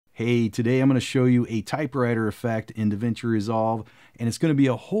Hey, today I'm going to show you a typewriter effect in Davinci Resolve, and it's going to be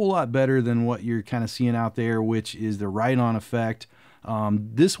a whole lot better than what you're kind of seeing out there, which is the write-on effect.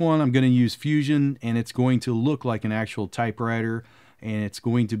 This one I'm going to use Fusion, and it's going to look like an actual typewriter, and it's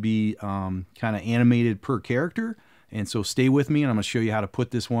going to be kind of animated per character. And so stay with me, and I'm going to show you how to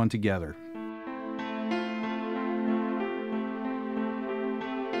put this one together.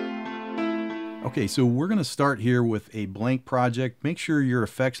 Okay, so we're going to start here with a blank project. Make sure your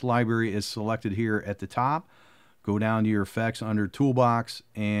effects library is selected here at the top. Go down to your effects under Toolbox,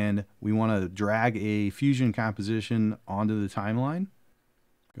 and we want to drag a Fusion composition onto the timeline.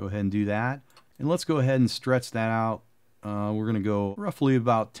 Go ahead and do that. And let's go ahead and stretch that out. We're going to go roughly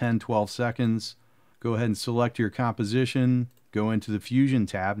about 10-12 seconds. Go ahead and select your composition. Go into the Fusion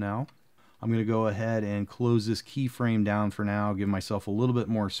tab now. I'm going to go ahead and close this keyframe down for now, give myself a little bit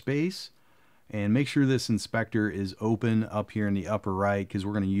more space. And make sure this inspector is open up here in the upper right, because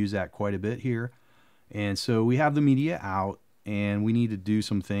we're going to use that quite a bit here. And so we have the media out, and we need to do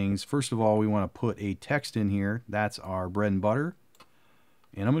some things. First of all, we want to put a text in here. That's our bread and butter.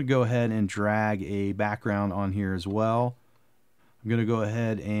 And I'm going to go ahead and drag a background on here as well. I'm going to go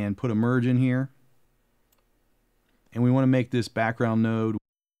ahead and put a merge in here. And we want to make this background node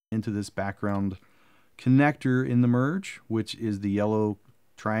into this background connector in the merge, which is the yellow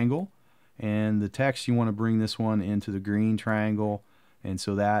triangle. And the text, you want to bring this one into the green triangle, and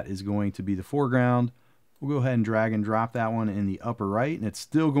so that is going to be the foreground. We'll go ahead and drag and drop that one in the upper right, and it's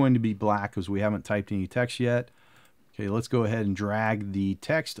still going to be black because we haven't typed any text yet. Okay, let's go ahead and drag the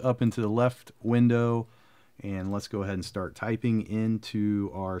text up into the left window, and let's go ahead and start typing into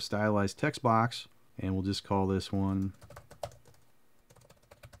our stylized text box, and we'll just call this one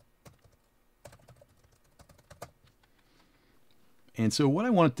And so what I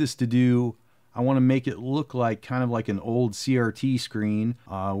want this to do, I want to make it look like kind of like an old CRT screen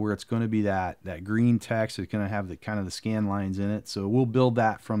where it's going to be that green text. It's going to have the kind of the scan lines in it. So we'll build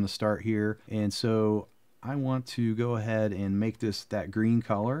that from the start here. And so I want to go ahead and make this that green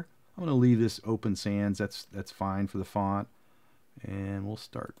color. I'm going to leave this open sans. That's fine for the font. And we'll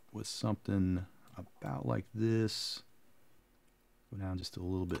start with something about like this. Go down just a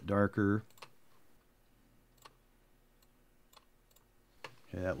little bit darker.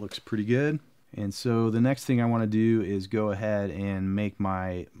 Okay, that looks pretty good. And so the next thing I want to do is go ahead and make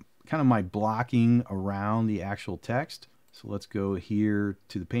my kind of my blocking around the actual text. So let's go here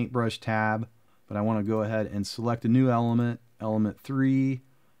to the paintbrush tab, but I want to go ahead and select a new element, element 3.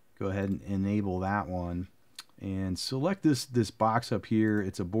 Go ahead and enable that one and select this box up here.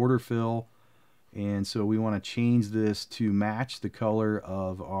 It's a border fill, and so we want to change this to match the color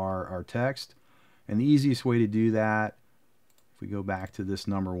of our text. And the easiest way to do that, we go back to this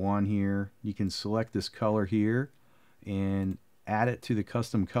number 1 here, you can select this color here and add it to the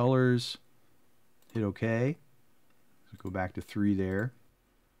custom colors, hit OK. So go back to 3 there.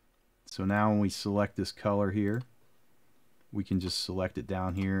 So now when we select this color here, we can just select it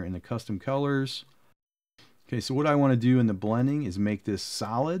down here in the custom colors. Okay, so what I want to do in the blending is make this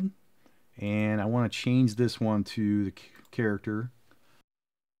solid, and I want to change this one to the character.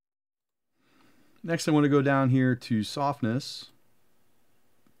 Next, I want to go down here to softness.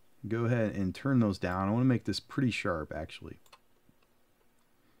 Go ahead and turn those down. I want to make this pretty sharp, actually.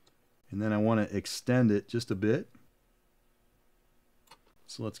 And then I want to extend it just a bit.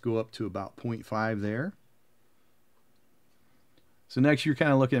 So let's go up to about 0.5 there. So next, you're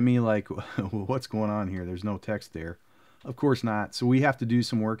kind of looking at me like, what's going on here? There's no text there. Of course not. So we have to do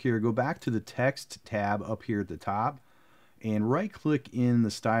some work here. Go back to the text tab up here at the top, and right click in the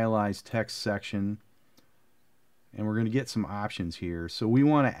stylized text section, and we're going to get some options here. So we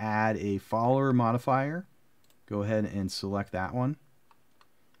want to add a follower modifier. Go ahead and select that one.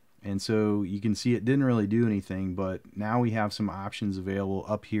 And so you can see it didn't really do anything, but now we have some options available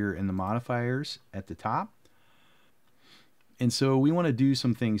up here in the modifiers at the top. And so we want to do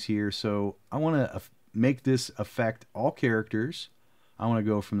some things here. So I want to make this affect all characters. I want to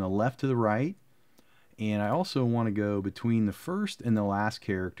go from the left to the right. And I also want to go between the first and the last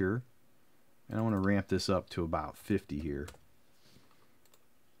character. And I want to ramp this up to about 50 here.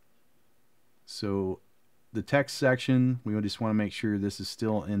 So the text section, we just want to make sure this is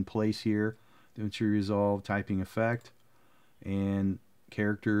still in place here. Davinci Resolve typing effect and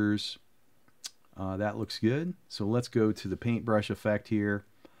characters. That looks good. So let's go to the paintbrush effect here.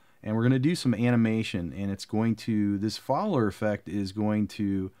 And we're going to do some animation. And it's going to, this follower effect is going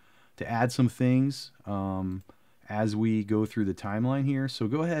to add some things as we go through the timeline here. So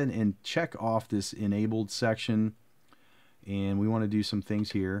go ahead and check off this enabled section, and we want to do some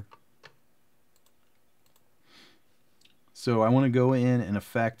things here. So I want to go in and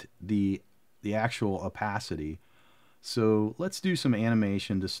affect the actual opacity. So let's do some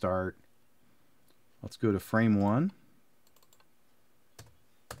animation to start. Let's go to frame 1.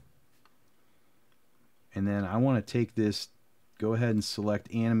 And then I want to take this, go ahead and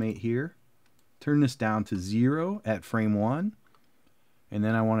select animate here. Turn this down to 0 at frame 1. And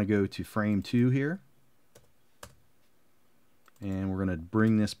then I want to go to frame 2 here. And we're going to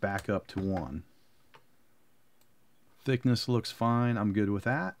bring this back up to 1. Thickness looks fine. I'm good with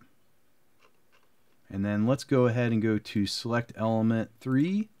that. And then let's go ahead and go to select element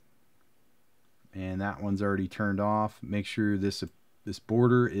 3. And that one's already turned off. Make sure this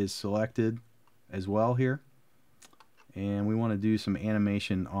border is selected as well here. And we want to do some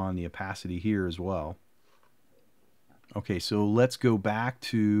animation on the opacity here as well. Okay, so let's go back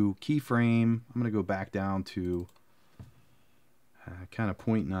to keyframe. I'm going to go back down to kind of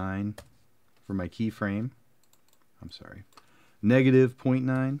 0.9 for my keyframe. I'm sorry, negative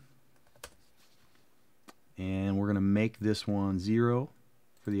 0.9. And we're going to make this one 0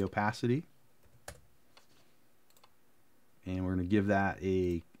 for the opacity. And we're going to give that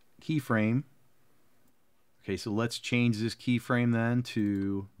a keyframe. Okay, so let's change this keyframe then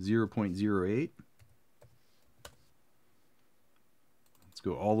to 0.08. Let's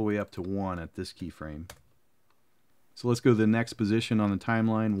go all the way up to 1 at this keyframe. So let's go to the next position on the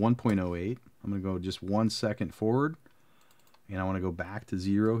timeline, 1.08. I'm going to go just 1 second forward. And I want to go back to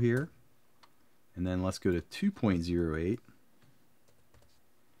 0 here. And then let's go to 2.08.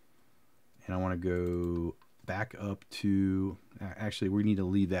 And I want to go back up to, actually we need to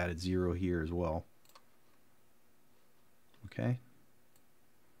leave that at 0 here as well. Okay.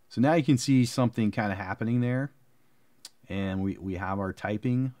 So now you can see something kind of happening there. And we have our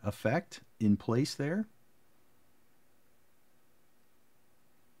typing effect in place there.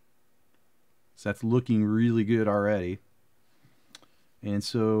 So that's looking really good already. And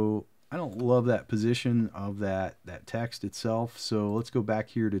so I don't love that position of that text itself. So let's go back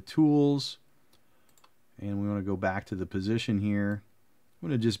here to tools. And we want to go back to the position here. I'm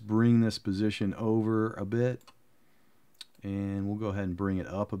going to just bring this position over a bit. And we'll go ahead and bring it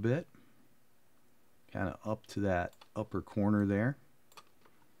up a bit. Kind of up to that upper corner there.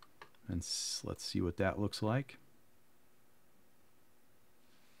 And let's see what that looks like.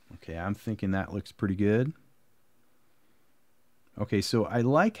 Okay, I'm thinking that looks pretty good. Okay, so I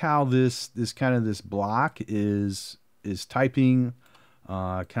like how this block is typing,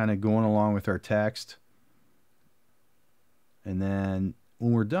 kind of going along with our text. And then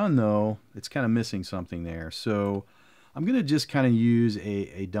when we're done though, it's kind of missing something there. So I'm going to just kind of use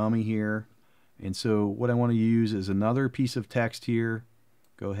a dummy here. And so what I want to use is another piece of text here.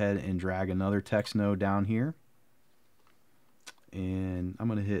 Go ahead and drag another text node down here. And I'm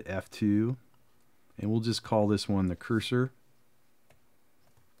going to hit F2. And we'll just call this one the cursor.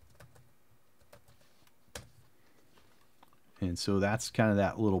 And so that's kind of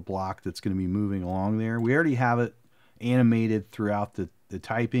that little block that's going to be moving along there. We already have it animated throughout the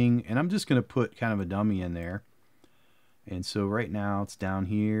typing. And I'm just going to put kind of a dummy in there. And so right now it's down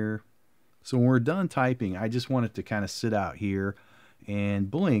here. So when we're done typing, I just want it to kind of sit out here and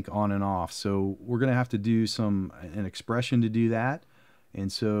blink on and off. So we're going to have to do an expression to do that.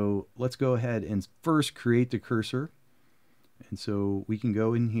 And so let's go ahead and first create the cursor. And so we can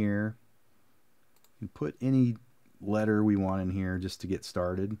go in here and put any letter we want in here just to get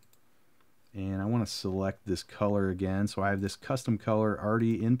started. And I want to select this color again. So I have this custom color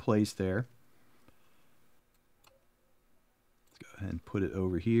already in place there. And put it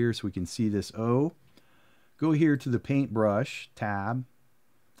over here so we can see this O. Go here to the paintbrush tab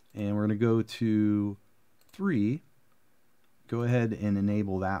and we're going to go to 3. Go ahead and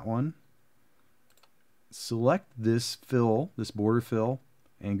enable that one. Select this fill, this border fill,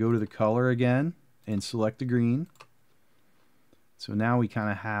 and go to the color again and select the green. So now we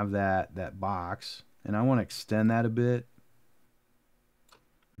kind of have that box, and I want to extend that a bit.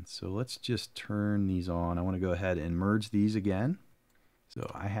 So let's just turn these on. I want to go ahead and merge these again. So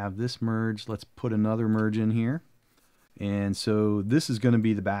I have this merged. Let's put another merge in here. And so this is going to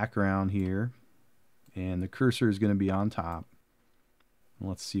be the background here. And the cursor is going to be on top. And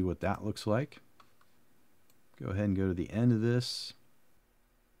let's see what that looks like. Go ahead and go to the end of this.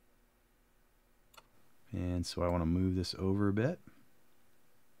 And so I want to move this over a bit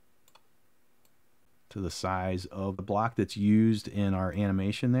to the size of the block that's used in our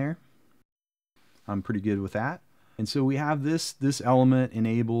animation there. I'm pretty good with that. And so we have this element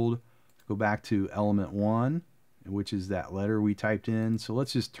enabled. Go back to element 1, which is that letter we typed in. So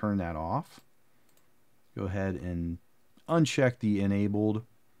let's just turn that off. Go ahead and uncheck the enabled.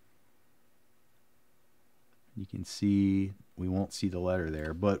 You can see we won't see the letter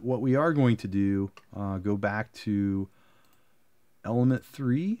there, but what we are going to do, go back to element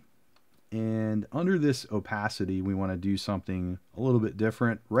 3, and under this opacity we want to do something a little bit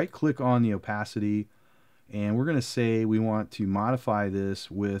different. Right click on the opacity, and we're going to say we want to modify this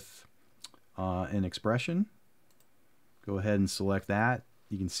with an expression. Go ahead and select that.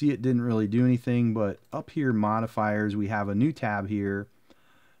 You can see it didn't really do anything, but up here, modifiers, we have a new tab here,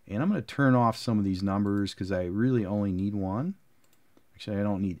 and I'm going to turn off some of these numbers because I really only need one. Actually, I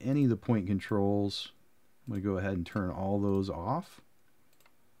don't need any of the point controls. I'm going to go ahead and turn all those off.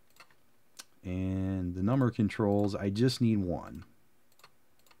 And the number controls, I just need one.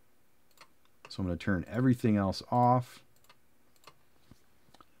 So I'm going to turn everything else off.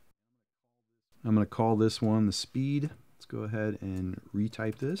 I'm going to call this one the speed. Let's go ahead and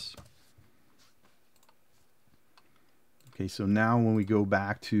retype this. Okay, so now when we go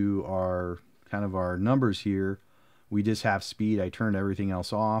back to our our numbers here, we just have speed. I turned everything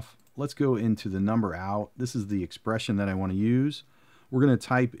else off. Let's go into the number out. This is the expression that I want to use. We're going to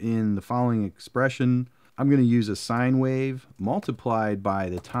type in the following expression. I'm going to use a sine wave multiplied by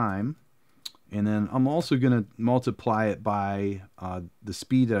the time, and then I'm also going to multiply it by the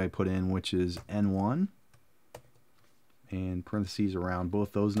speed that I put in, which is n1, and parentheses around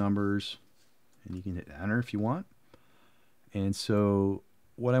both those numbers, and you can hit enter if you want. And so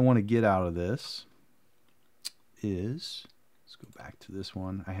what I want to get out of this is, let's go back to this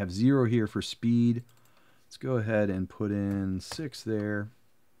one. I have 0 here for speed. Let's go ahead and put in 6 there.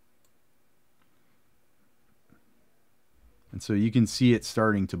 And so you can see it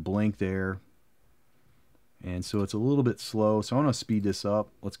starting to blink there. And so it's a little bit slow. So I want to speed this up.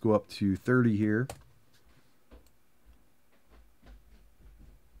 Let's go up to 30 here.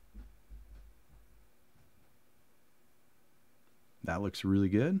 That looks really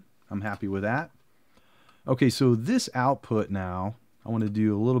good. I'm happy with that. Okay, so this output now, I want to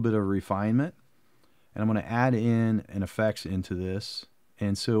do a little bit of refinement. And I'm going to add in an effects into this.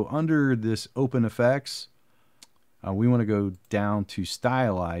 And so under this OpenFX, we want to go down to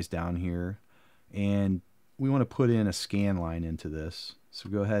stylize down here. And we want to put in a scan line into this. So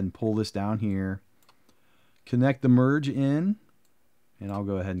go ahead and pull this down here. Connect the merge in. And I'll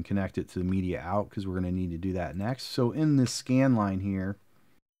go ahead and connect it to the media out because we're going to need to do that next. So in this scan line here,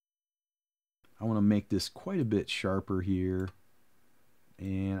 I want to make this quite a bit sharper here.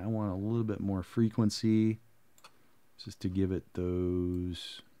 And I want a little bit more frequency just to give it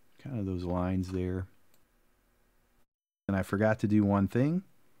those those lines there. And I forgot to do one thing.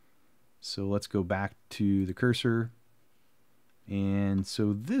 So let's go back to the cursor. And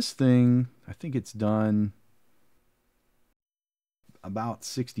so this thing, I think it's done about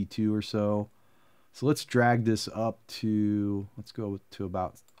 62 or so. So let's drag this up to, let's go to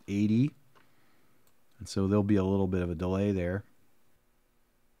about 80. And so there'll be a little bit of a delay there.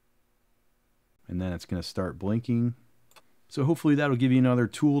 And then it's going to start blinking. So hopefully that'll give you another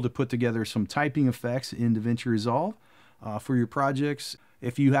tool to put together some typing effects in Davinci Resolve for your projects.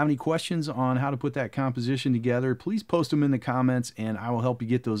 If you have any questions on how to put that composition together, please post them in the comments and I will help you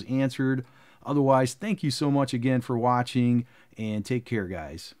get those answered. Otherwise, thank you so much again for watching, and take care,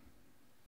 guys.